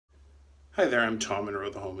Hi there, I'm Tom Monroe,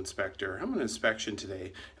 the Home Inspector. I'm on inspection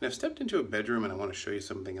today, and I've stepped into a bedroom and I want to show you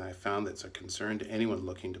something I found that's a concern to anyone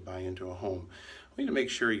looking to buy into a home. We need to make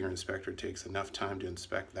sure your inspector takes enough time to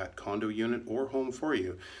inspect that condo unit or home for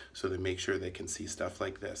you so they make sure they can see stuff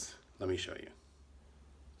like this. Let me show you.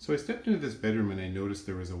 So I stepped into this bedroom and I noticed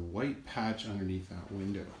there was a white patch underneath that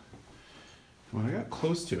window. When I got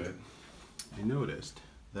close to it, I noticed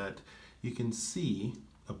that you can see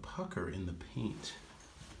a pucker in the paint.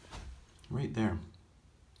 Right there.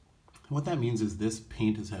 What that means is this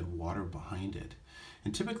paint has had water behind it.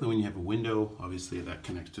 And typically when you have a window, obviously that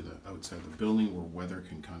connects to the outside of the building where weather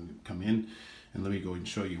can come in. And let me go and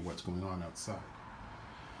show you what's going on outside.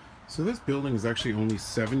 So this building is actually only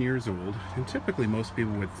 7 years old, and typically most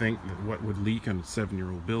people would think that what would leak on a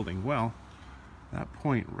 7-year-old building? Well, that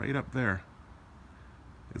point right up there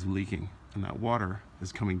is leaking, and that water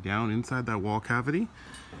is coming down inside that wall cavity,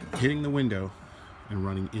 hitting the window, and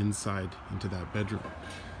running inside into that bedroom.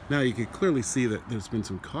 Now you can clearly see that there's been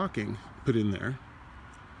some caulking put in there,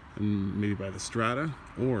 and maybe by the strata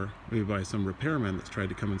or maybe by some repairman that's tried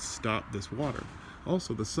to come and stop this water.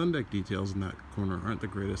 Also, the sun deck details in that corner aren't the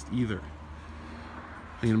greatest either.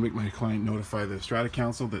 I'm going to make my client notify the strata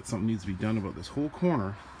council that something needs to be done about this whole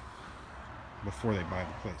corner before they buy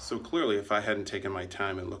the place. So clearly, if I hadn't taken my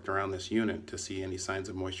time and looked around this unit to see any signs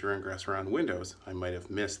of moisture ingress around windows, I might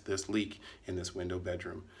have missed this leak in this window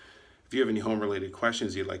bedroom. If you have any home-related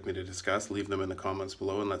questions you'd like me to discuss, leave them in the comments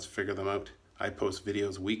below and let's figure them out. I post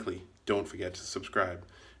videos weekly. Don't forget to subscribe.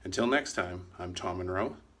 Until next time, I'm Tom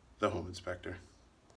Monroe, the Home Inspector.